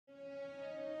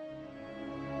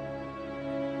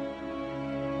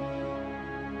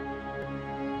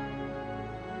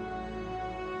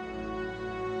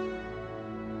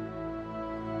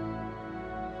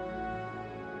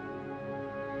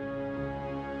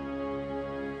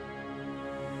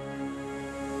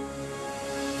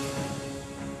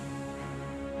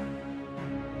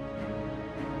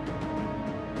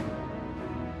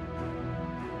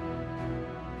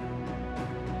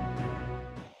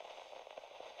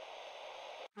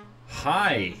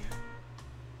Hi,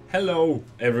 hello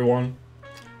everyone,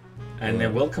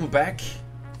 and welcome back.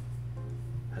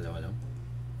 Hello.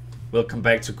 Welcome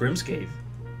back to Grimsgate.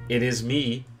 It is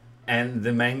me and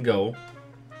the Mango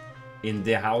in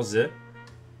the house.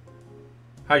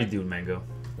 How you doing, Mango?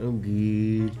 I'm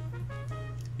good.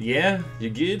 Yeah, you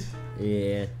good?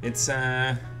 Yeah. It's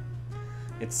I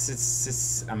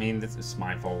mean, it's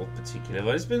my fault particularly,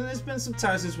 but it's been some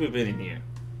time since we've been in here.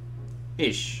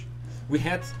 Ish. We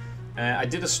had I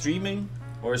did a stream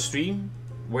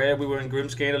where we were in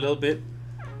Grimsgate a little bit,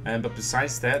 but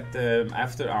besides that,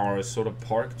 after our sort of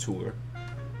park tour,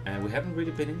 we haven't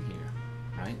really been in here,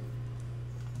 right?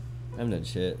 I haven't done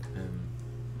shit.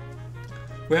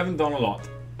 We haven't done a lot,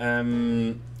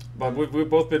 but we've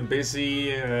both been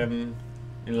busy in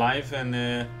life,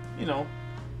 and you know,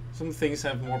 some things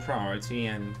have more priority,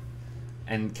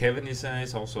 and Kevin is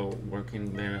also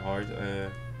working very hard.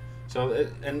 So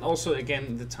and also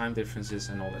again the time differences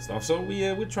and all that stuff. So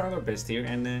we tried our best here,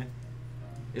 and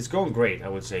it's going great, I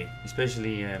would say.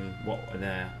 Especially what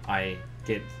I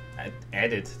get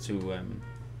added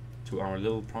to our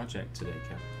little project today,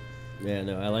 Kev. Yeah,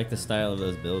 no, I like the style of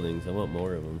those buildings. I want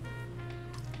more of them.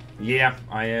 Yeah,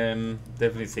 I am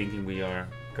definitely thinking we are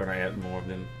gonna add more of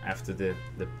them after the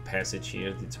passage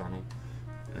here, the tunnel.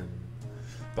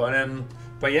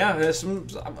 But yeah,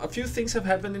 a few things have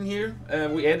happened in here.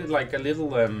 We added like a little,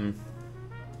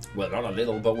 well, not a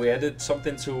little, but we added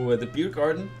something to the beer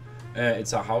garden.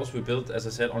 It's a house we built, as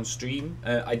I said, on stream.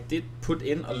 I did put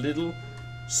in a little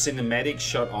cinematic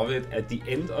shot of it at the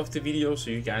end of the video,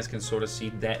 so you guys can sort of see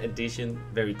that addition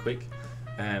very quick.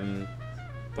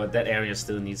 But that area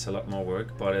still needs a lot more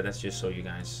work, but that's just so you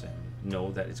guys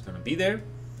know that it's gonna be there.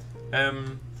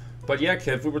 But yeah,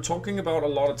 Kev, we were talking about a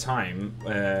lot of time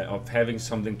of having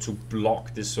something to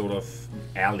block this sort of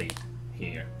alley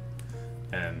here,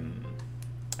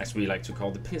 as we like to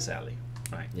call the piss alley,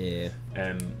 right? Yeah.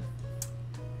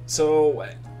 So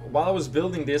while I was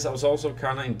building this, I was also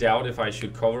kind of in doubt if I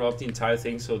should cover up the entire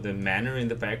thing so the manor in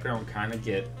the background kind of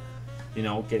get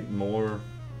more,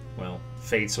 well,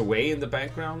 fades away in the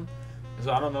background.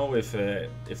 So I don't know if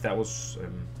that was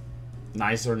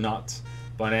nice or not.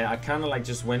 But I kind of like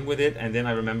just went with it, and then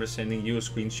I remember sending you a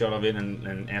screenshot of it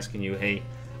and asking you, hey,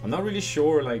 I'm not really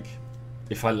sure like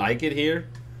if I like it here,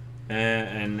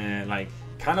 and like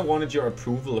kind of wanted your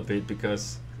approval a bit,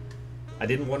 because I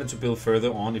didn't want it to build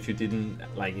further on if you didn't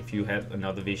like, if you had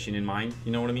another vision in mind,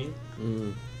 you know what I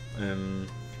mean?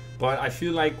 But I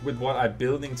feel like with what I'm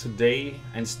building today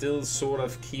and still sort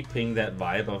of keeping that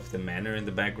vibe of the manor in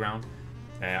the background,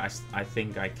 I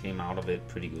think I came out of it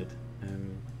pretty good.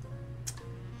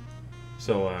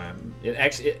 So it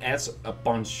adds a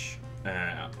bunch,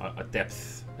 a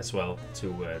depth as well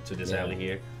to this alley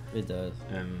here. It does.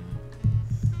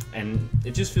 And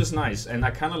it just feels nice. And I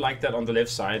kind of like that on the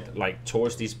left side, like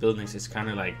towards these buildings. It's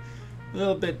kind of like a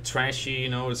little bit trashy, you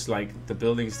know. It's like the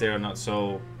buildings there are not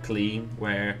so clean.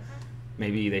 Where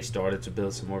maybe they started to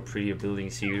build some more prettier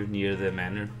buildings here near the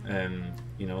manor,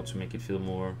 you know, to make it feel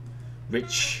more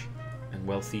rich and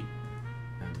wealthy.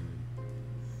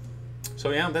 So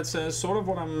yeah, that's sort of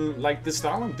what I'm like. The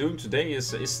style I'm doing today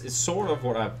is sort of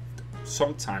what I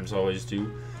sometimes always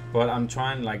do, but I'm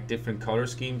trying like different color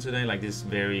scheme today. Like this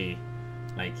very,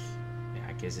 like, yeah,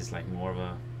 I guess it's like more of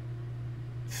a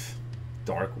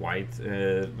dark white,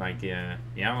 like yeah,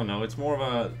 I don't know. It's more of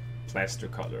a plaster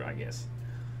color, I guess.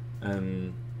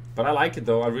 But I like it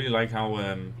though. I really like how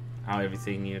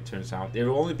everything here turns out. There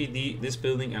will only be this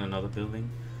building and another building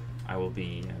I will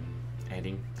be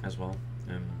adding as well.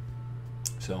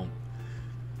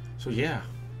 So yeah.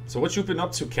 So what you been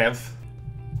up to, Kev?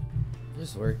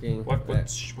 Just working. What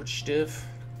stuff?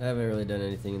 I haven't really done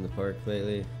anything in the park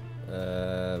lately.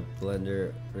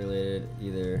 Blender related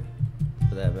either,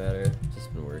 for that matter.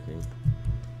 Just been working.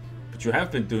 But you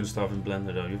have been doing stuff in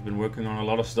Blender though. You've been working on a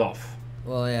lot of stuff.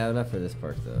 Well, yeah, not for this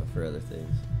park though. For other things.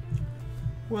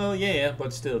 Well, yeah,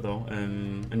 but still though.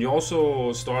 And you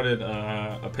also started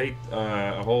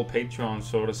a whole Patreon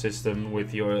sort of system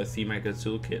with your Theme Maker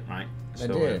Toolkit, right? I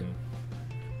did.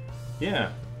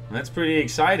 Yeah, that's pretty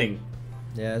exciting.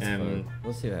 Yeah, it's fun.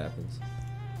 We'll see what happens.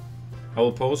 I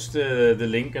will post the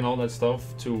link and all that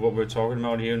stuff to what we're talking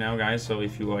about here now, guys. So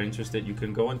if you are interested, you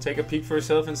can go and take a peek for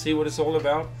yourself and see what it's all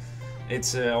about.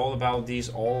 It's all about these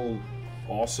all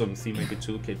awesome Theme Maker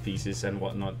Toolkit pieces and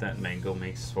whatnot that Mango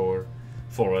makes for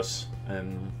us.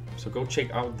 So go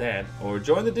check out that, or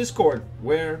join the Discord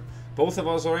where both of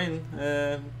us are in.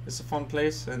 It's a fun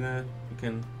place, and you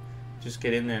can just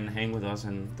get in there and hang with us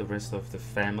and the rest of the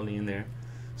family in there.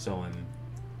 So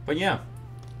but yeah,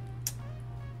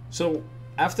 so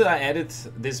after I added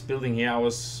this building here,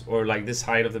 or like this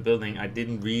height of the building, I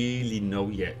didn't really know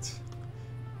yet.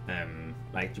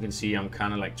 Like you can see, I'm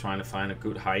kind of like trying to find a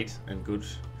good height and good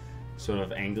sort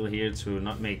of angle here to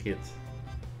not make it,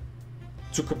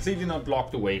 to completely not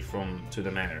block the way to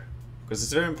the manor. Because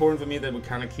it's very important for me that we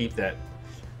kind of keep that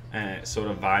sort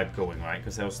of vibe going, right?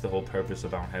 Because that was the whole purpose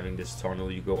about having this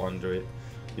tunnel. You go under it,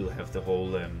 you'll have the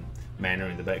whole manor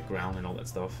in the background and all that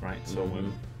stuff, right?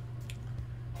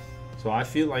 So I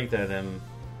feel like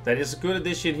that is a good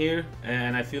addition here,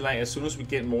 and I feel like as soon as we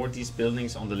get more of these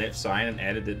buildings on the left side and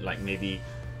added it, like maybe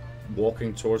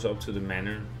walking towards up to the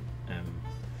manor,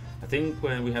 I think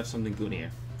we have something good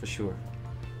here for sure.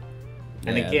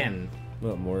 And Yeah, again,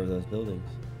 well, more of those buildings.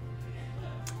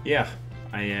 yeah,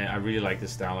 I really like the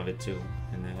style of it too.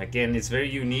 And again, it's very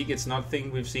unique. It's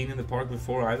nothing we've seen in the park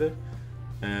before either.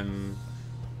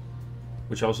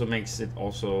 Which also makes it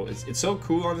it's so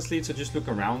cool, honestly, to just look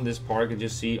around this park and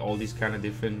just see all these kind of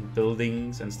different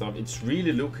buildings and stuff. It's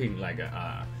really looking like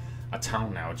a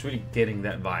town now. It's really getting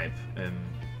that vibe, and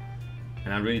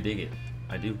I really dig it.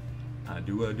 I do. Yeah,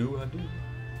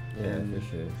 for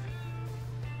sure.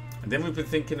 And then we've been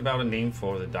thinking about a name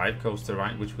for the dive coaster,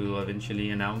 right, which we will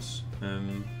eventually announce,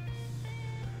 and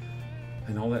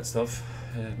all that stuff.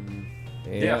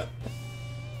 Yeah.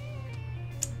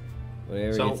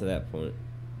 Whenever we get to that point.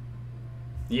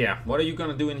 Yeah, what are you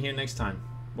gonna do in here next time?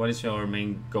 What is your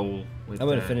main goal with? I'm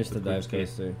gonna finish the with dive Grimsgate?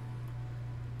 coaster.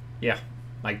 Yeah,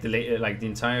 like the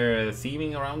entire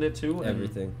theming around it too.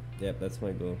 Everything. Yep, that's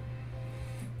my goal.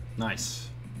 Nice.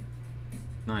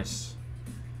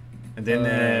 And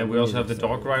then we also have the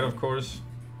dog ride, of course.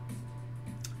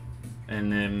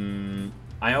 And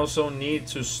I also need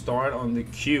to start on the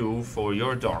queue for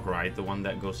your dog ride, the one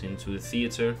that goes into the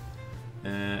theater,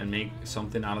 and make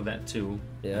something out of that too.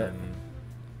 Yeah.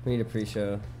 We need a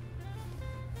pre-show.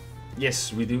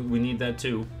 Yes, we do. We need that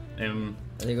too. I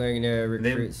think we're gonna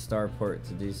recruit Starport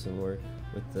to do some work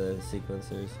with the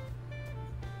sequencers.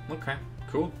 Okay,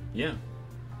 cool. Yeah.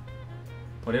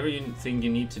 Whatever you think you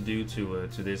need to do to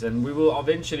this, and we will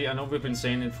eventually. I know we've been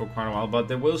saying it for quite a while, but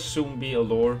there will soon be a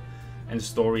lore and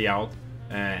story out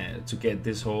to get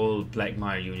this whole Black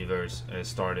Mire universe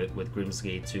started with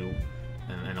Grimsgate 2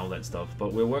 and all that stuff.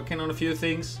 But we're working on a few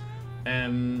things,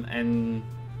 and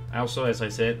also, as I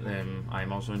said,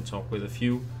 I'm also in talk with a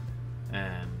few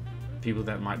people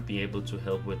that might be able to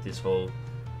help with this whole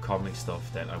comic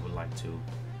stuff that I would like to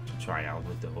try out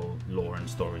with the whole lore and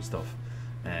story stuff.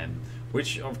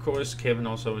 Which of course Kevin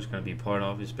also is going to be part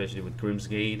of, especially with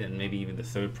Grimsgate and maybe even the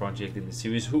third project in the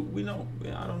series. Who we know,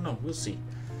 I don't know, we'll see.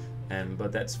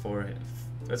 But that's for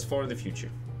the future.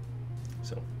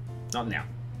 So not now.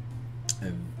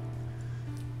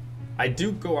 I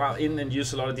do go out in and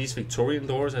use a lot of these Victorian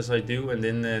doors as I do, and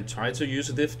then try to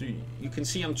use you can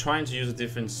see I'm trying to use a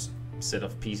different set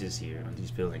of pieces here on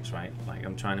these buildings, right? Like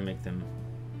I'm trying to make them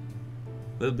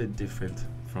a little bit different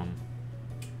from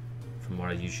what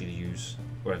I usually use,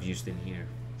 or I've used in here.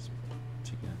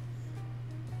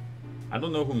 I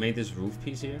don't know who made this roof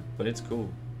piece here, but it's cool.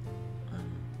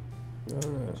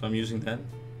 So I'm using that.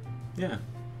 Yeah,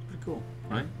 pretty cool,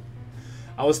 right?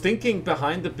 I was thinking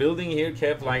behind the building here,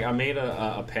 Kev, like I made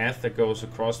a path that goes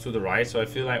across to the right, so I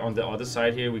feel like on the other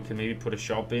side here we can maybe put a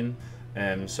shop in.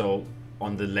 So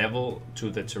on the level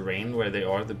to the terrain where they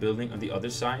are, the building on the other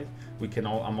side,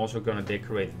 I'm also gonna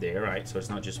decorate there, right? So it's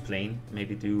not just plain.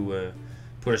 Maybe do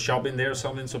put a shop in there or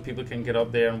something, so people can get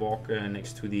up there and walk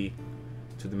next to the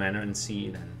manor and see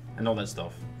it and all that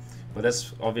stuff. But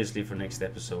that's obviously for next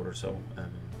episode or so.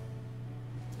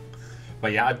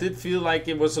 But yeah, I did feel like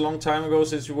it was a long time ago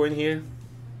since we were in here.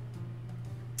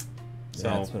 So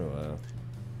Yeah, it's been a while.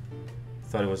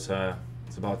 thought it was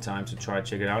it's about time to try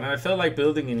check it out. And I felt like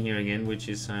building in here again, which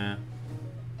is the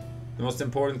most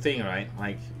important thing, right?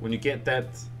 Like when you get that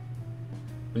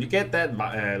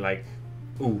like,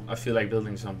 ooh, I feel like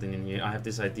building something in here. I have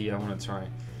this idea I want to try,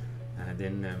 and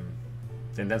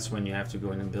then that's when you have to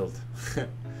go in and build.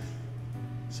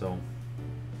 So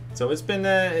it's been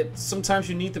sometimes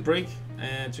you need the break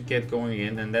to get going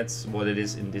again, and that's what it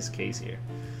is in this case here.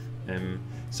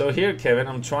 So here, Kevin,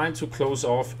 I'm trying to close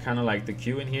off kind of like the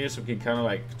queue in here, so we can kind of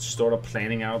like start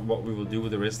planning out what we will do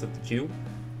with the rest of the queue,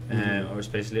 or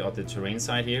especially on the terrain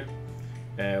side here,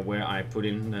 where I put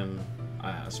in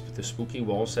the spooky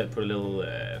wall set, put a little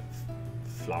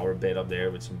flower bed up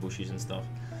there with some bushes and stuff.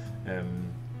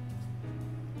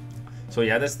 So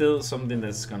yeah, that's still something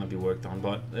that's gonna be worked on,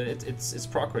 but it's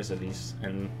progress at least.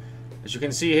 And as you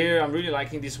can see here, I'm really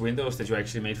liking these windows that you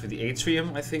actually made for the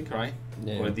atrium, I think, right?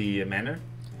 Yeah. Or the manor.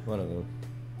 One of them.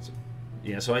 So,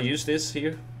 yeah, so I use this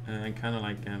here and kind of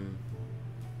like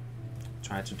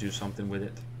try to do something with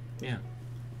it. Yeah.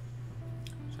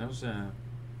 Sounds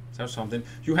something.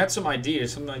 You had some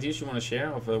ideas you want to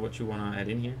share of what you want to add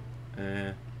in here.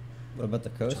 What about the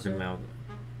coaster? Talking about.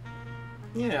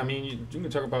 Yeah, I mean, you can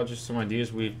talk about just some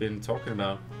ideas we've been talking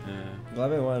about. Well,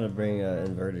 I've been wanting to bring an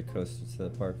inverted coaster to the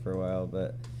park for a while,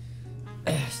 but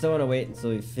still want to wait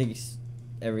until we fix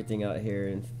everything out here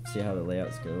and see how the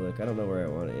layout's gonna look. I don't know where I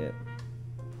want it yet.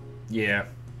 Yeah,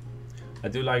 I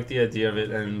do like the idea of it,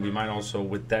 and we might also,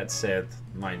 with that said,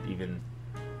 might even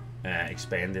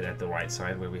expand it at the right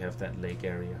side where we have that lake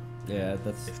area. Yeah,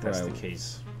 that's if that's the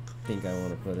case. I think I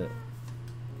want to put it.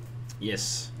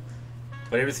 Yes.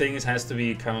 But everything has to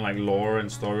be kind of like lore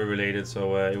and story related,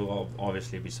 so it will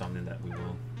obviously be something that we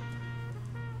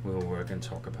will work and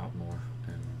talk about more.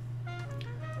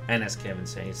 And as Kevin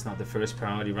said, it's not the first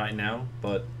priority right now,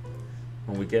 but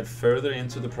when we get further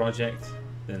into the project,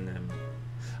 then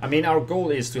I mean, our goal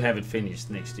is to have it finished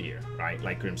next year, right?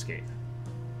 Like Grimsgate.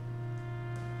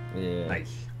 Yeah. Like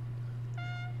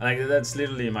that's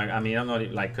literally my. I mean, I'm not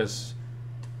like, because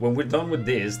when we're done with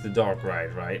this, the dark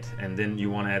ride, right? And then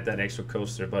you want to add that extra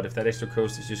coaster, but if that extra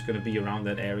coaster is just going to be around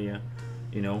that area,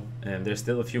 you know, and there's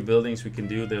still a few buildings we can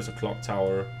do. There's a clock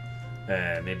tower,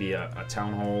 maybe a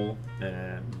town hall,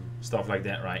 stuff like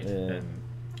that, right? Yeah.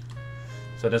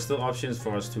 So there's still options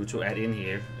for us to add in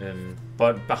here.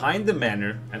 But behind the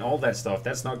manor and all that stuff,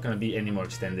 that's not going to be any more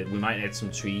extended. We might add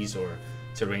some trees or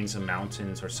terrain, some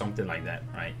mountains or something like that,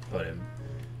 right? But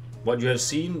what you have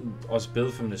seen us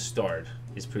build from the start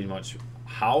is pretty much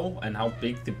how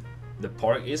big the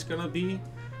park is gonna be,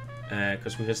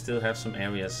 because we still have some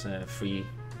areas free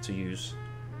to use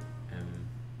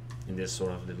in this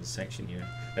sort of little section here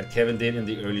that Kevin did in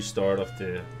the early start of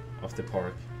the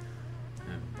park.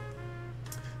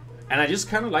 And I just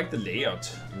kind of like the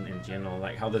layout in general,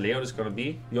 like how the layout is gonna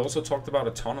be. You also talked about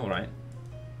a tunnel, right?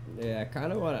 Yeah, I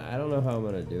kind of want to. I don't know how I'm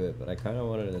gonna do it, but I kind of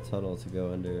wanted a tunnel to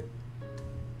go under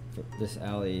this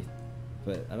alley,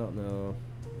 but I don't know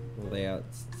the layout.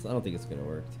 I don't think it's gonna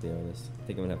work, to be honest. I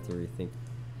think I'm gonna have to rethink.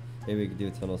 Maybe we could do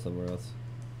a tunnel somewhere else.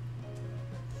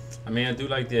 I mean, I do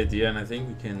like the idea, and I think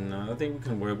we can. I think we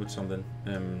can work with something.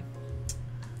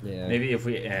 Yeah. Maybe if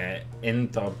we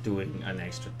end up doing an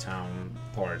extra town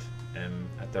part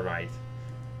at the right,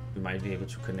 we might be able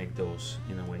to connect those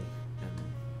in a way.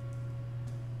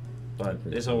 But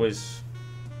there's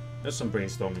some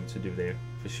brainstorming to do there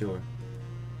for sure.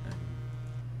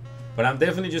 But I'm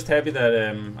definitely just happy that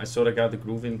I sort of got the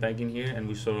groove back in here, and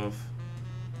we sort of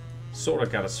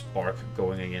got a spark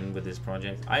going again with this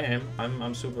project.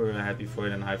 I'm super happy for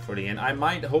it and hyped for it again. I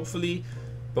might, hopefully,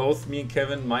 both me and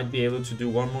Kevin might be able to do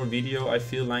one more video. I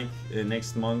feel like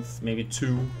next month, maybe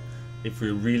 2, if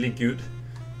we're really good.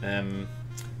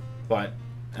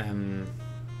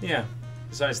 Yeah.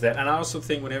 Besides that, and I also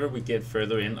think whenever we get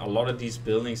further in, a lot of these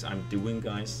buildings I'm doing,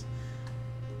 guys,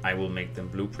 I will make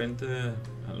them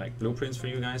like blueprints for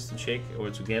you guys to check or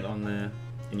to get on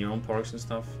in your own parks and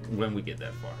stuff when we get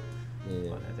that far.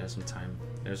 Yeah. But there's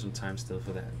some time still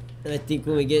for that. And I think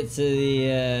when we get to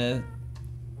the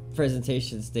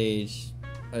presentation stage,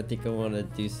 I think I want to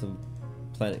do some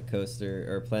Planet Coaster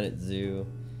or Planet Zoo,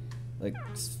 like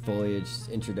foliage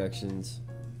introductions,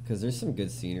 because there's some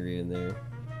good scenery in there.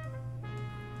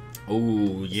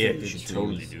 Oh yeah, we should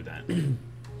totally do that.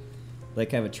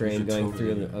 Like have a train going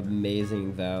through an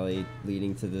amazing valley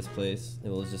leading to this place,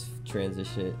 and we'll just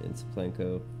transition it into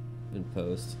Planko in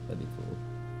post. That'd be cool.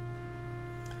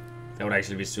 That would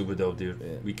actually be super dope, dude.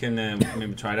 Yeah. We can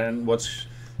maybe try that. And what's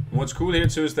cool here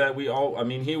too is that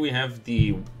here we have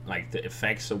the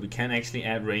effects, so we can actually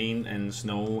add rain and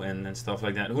snow and stuff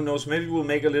like that. Who knows? Maybe we'll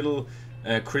make a little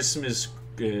Christmas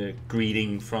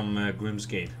greeting from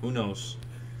Grimsgate. Who knows?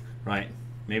 Right?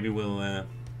 Maybe we'll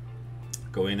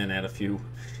go in and add a few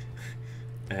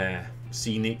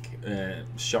scenic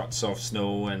shots of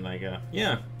snow and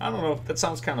yeah, I don't know. That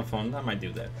sounds kind of fun. I might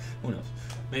do that. Who knows?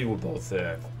 Maybe we'll both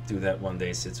do that one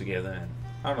day, sit together, and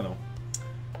I don't know.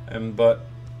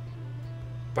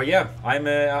 But yeah, I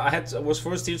was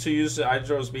forced here to use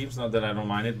Hydro's beams. Not that I don't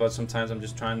mind it, but sometimes I'm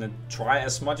just trying to try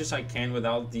as much as I can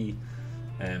without the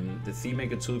theme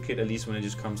maker toolkit. At least when it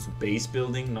just comes to base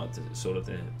building, not the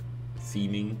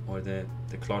theming or the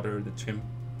clutter, the trim.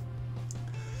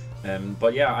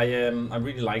 But yeah, I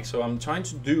really like. So I'm trying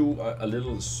to do a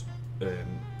little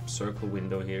circle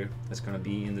window here. That's gonna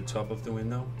be in the top of the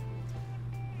window.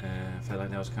 I felt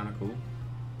like that was kind of cool.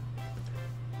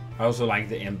 I also like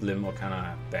the emblem or kind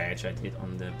of badge I did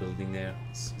on the building there.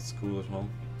 It's cool as well.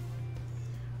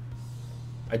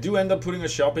 I do end up putting a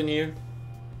shop in here.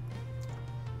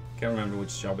 Can't remember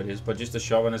which shop it is, but just a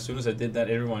shop. And as soon as I did that,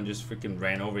 everyone just freaking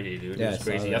ran over here, dude. Yeah, it was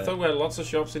crazy. I thought we had lots of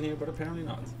shops in here, but apparently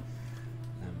not.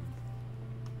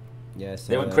 Yeah,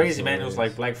 they went crazy, man. It was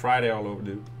like Black Friday all over,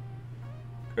 dude.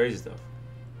 Crazy stuff.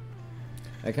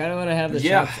 I kind of want to have the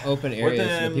shops open areas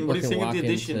so people what do you can think walk of the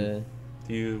addition? into.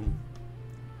 Do you?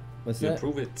 What's do you that?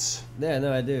 approve it? Yeah,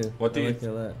 no, I do. What do you? Like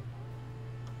that.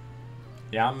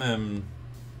 Yeah, I'm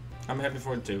happy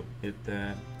for it too.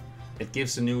 It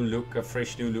gives a new look, a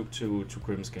fresh new look to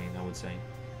Grimsgate, I would say.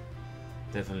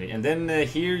 Definitely. And then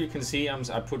here you can see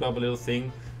I put up a little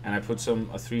thing, and I put some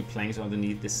 3 planks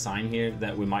underneath this sign here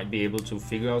that we might be able to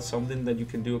figure out something that you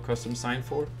can do a custom sign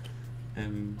for,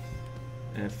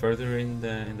 further in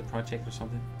the project or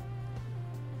something.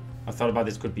 I thought about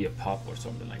this could be a pub or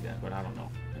something like that, but I don't know.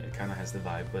 It kind of has the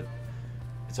vibe, but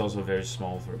it's also very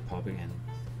small for a pub again.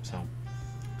 So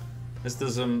let's do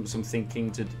some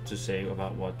thinking to say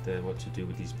about what to do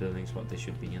with these buildings, what they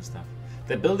should be and stuff.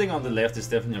 The building on the left is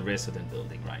definitely a resident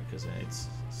building, right? Because it's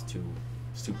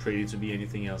too pretty to be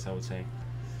anything else, I would say.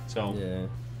 So yeah.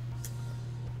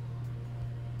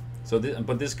 So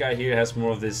but this guy here has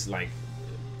more of this like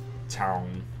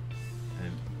town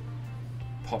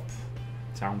pop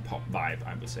vibe,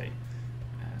 I would say.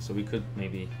 So we could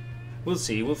maybe, we'll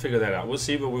see, we'll figure that out. We'll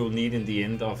see what we'll need in the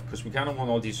end of, because we kind of want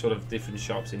all these sort of different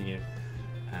shops in here,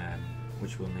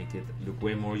 which will make it look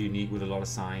way more unique with a lot of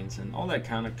signs and all that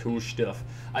kind of cool stuff.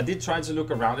 I did try to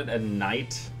look around it at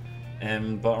night,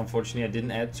 but unfortunately I didn't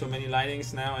add too many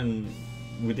lightings now, and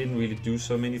we didn't really do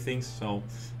so many things. So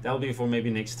that'll be for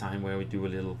maybe next time, where we do a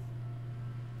little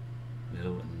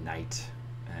night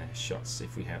shots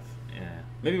if we have.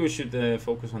 Maybe we should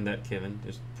focus on that, Kevin.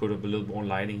 Just put up a little more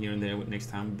lighting here and there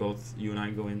next time both you and I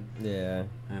go in. Yeah.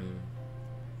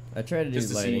 I try to do just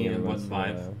to lighting see what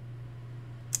vibe.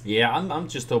 Yeah, I'm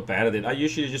just so bad at it. I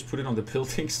usually just put it on the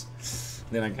buildings,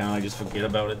 then I kind of like just forget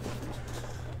about it.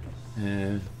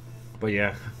 But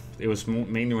yeah, it was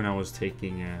mainly when I was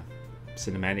taking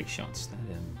cinematic shots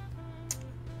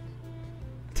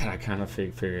that I kind of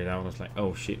figured it out. I was like,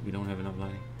 oh shit, we don't have enough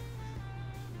lighting.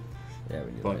 Yeah,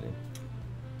 we need lighting.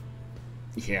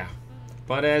 Yeah,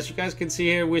 but as you guys can see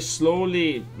here, we're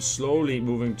slowly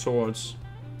moving towards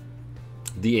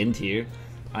the end here.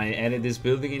 I added this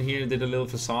building in here, did a little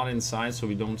facade inside so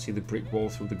we don't see the brick wall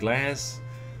through the glass.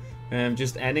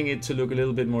 Just adding it to look a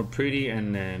little bit more pretty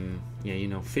and yeah, you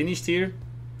know, finished here.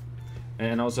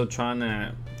 And also trying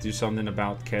to do something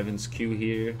about Kevin's queue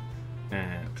here.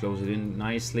 Close it in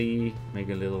nicely, make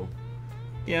a little,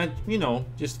 yeah, you know,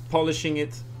 just polishing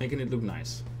it, making it look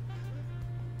nice.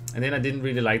 And then I didn't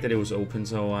really like that it was open,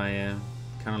 so I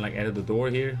kind of like added the door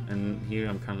here, and here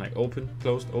I'm kind of like open,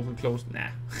 closed, nah.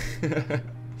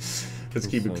 Let's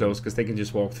keep it closed because they can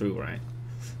just walk through, right?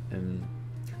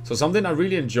 So something I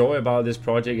really enjoy about this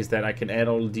project is that I can add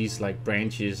all these like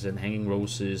branches and hanging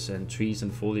roses and trees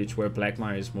and foliage, where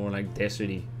Blackmire is more like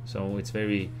deserty. So it's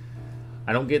very,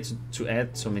 I don't get to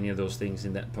add so many of those things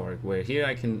in that part, where here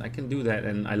I can do that.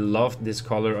 And I love this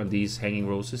color on these hanging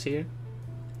roses here.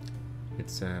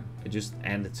 It's it just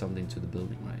added something to the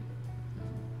building, right?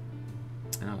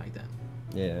 And I like that.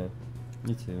 Yeah,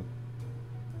 me too.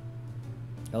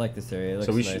 I like this area. It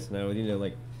looks so nice now. You know,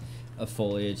 like a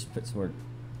foliage, put some more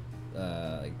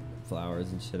like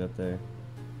flowers and shit up there.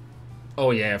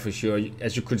 Oh yeah, for sure.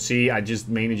 As you could see, I just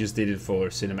mainly just did it for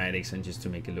cinematics and just to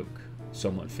make it look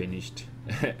somewhat finished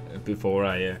before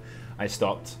I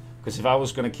stopped. Because if I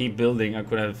was gonna keep building, I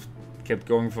could have kept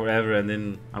going forever, and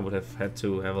then I would have had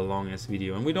to have a long ass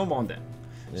video, and we don't want that.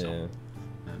 Yeah. So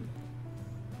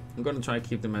I'm gonna try to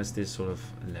keep them as this sort of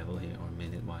level here, or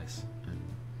minute wise.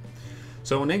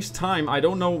 So next time, I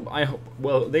don't know,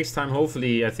 well, next time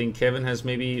hopefully I think Kevin has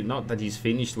maybe, not that he's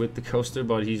finished with the coaster,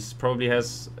 but he's probably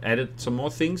has added some more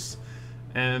things.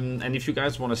 And if you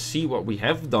guys want to see what we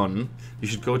have done, you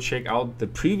should go check out the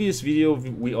previous video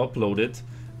we uploaded,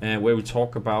 where we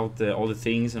talk about all the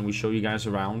things and we show you guys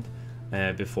around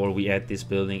before we add this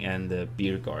building and the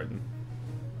beer garden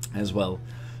as well.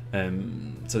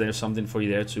 So there's something for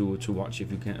you there to watch if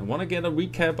you can want to get a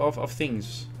recap of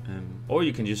things. Or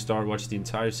you can just start watch the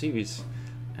entire series,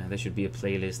 and there should be a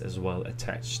playlist as well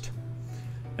attached.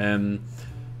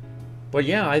 But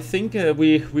yeah, I think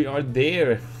we are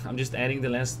there. I'm just adding the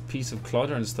last piece of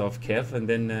clutter and stuff, Kev, and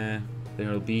then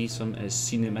there will be some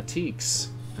cinematics.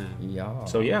 Yeah.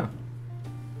 So yeah.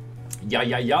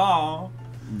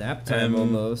 Nap time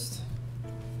almost.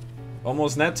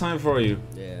 Almost nap time for you.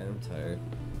 Yeah, I'm tired.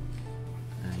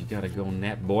 You gotta go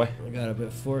nap, boy. I got up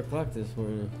at 4 o'clock this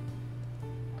morning.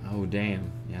 Oh damn!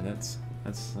 Yeah, that's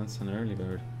an early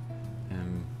bird.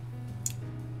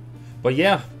 But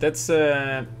yeah, that's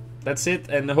that's it.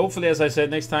 And hopefully, as I said,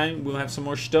 next time we'll have some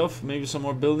more stuff. Maybe some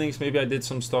more buildings. Maybe I did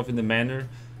some stuff in the manor.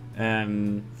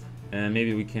 And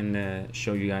maybe we can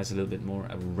show you guys a little bit more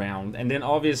around. And then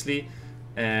obviously,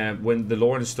 when the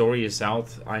lore and story is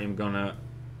out, I am gonna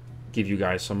give you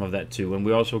guys some of that too. And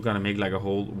we're also gonna make like a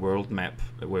whole world map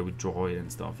where we draw it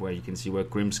and stuff, where you can see where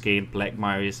Grimsgate,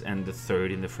 Blackmire is, and the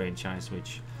third in the franchise,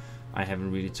 which I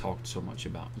haven't really talked so much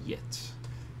about yet.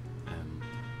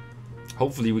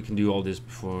 Hopefully we can do all this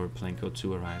before Plan Code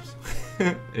 2 arrives.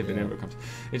 If it ever comes.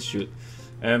 It should.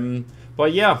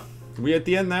 But yeah, we're at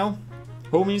the end now.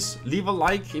 Homies, leave a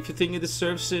like if you think it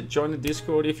deserves it. Join the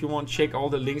Discord if you want. Check all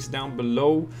the links down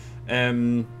below.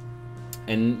 And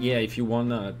yeah, if you want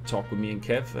to talk with me and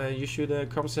Kev, you should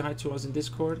come say hi to us in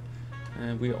Discord.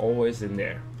 We're always in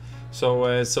there.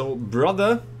 So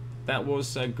brother, that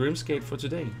was Grimsgate for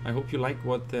today. I hope you like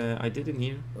what I did in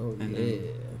here. Oh, and, yeah.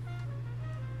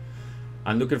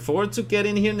 I'm looking forward to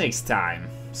getting here next time.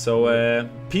 So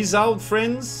peace out,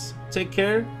 friends. Take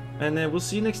care, and we'll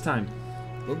see you next time.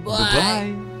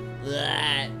 Bye-bye.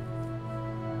 Goodbye.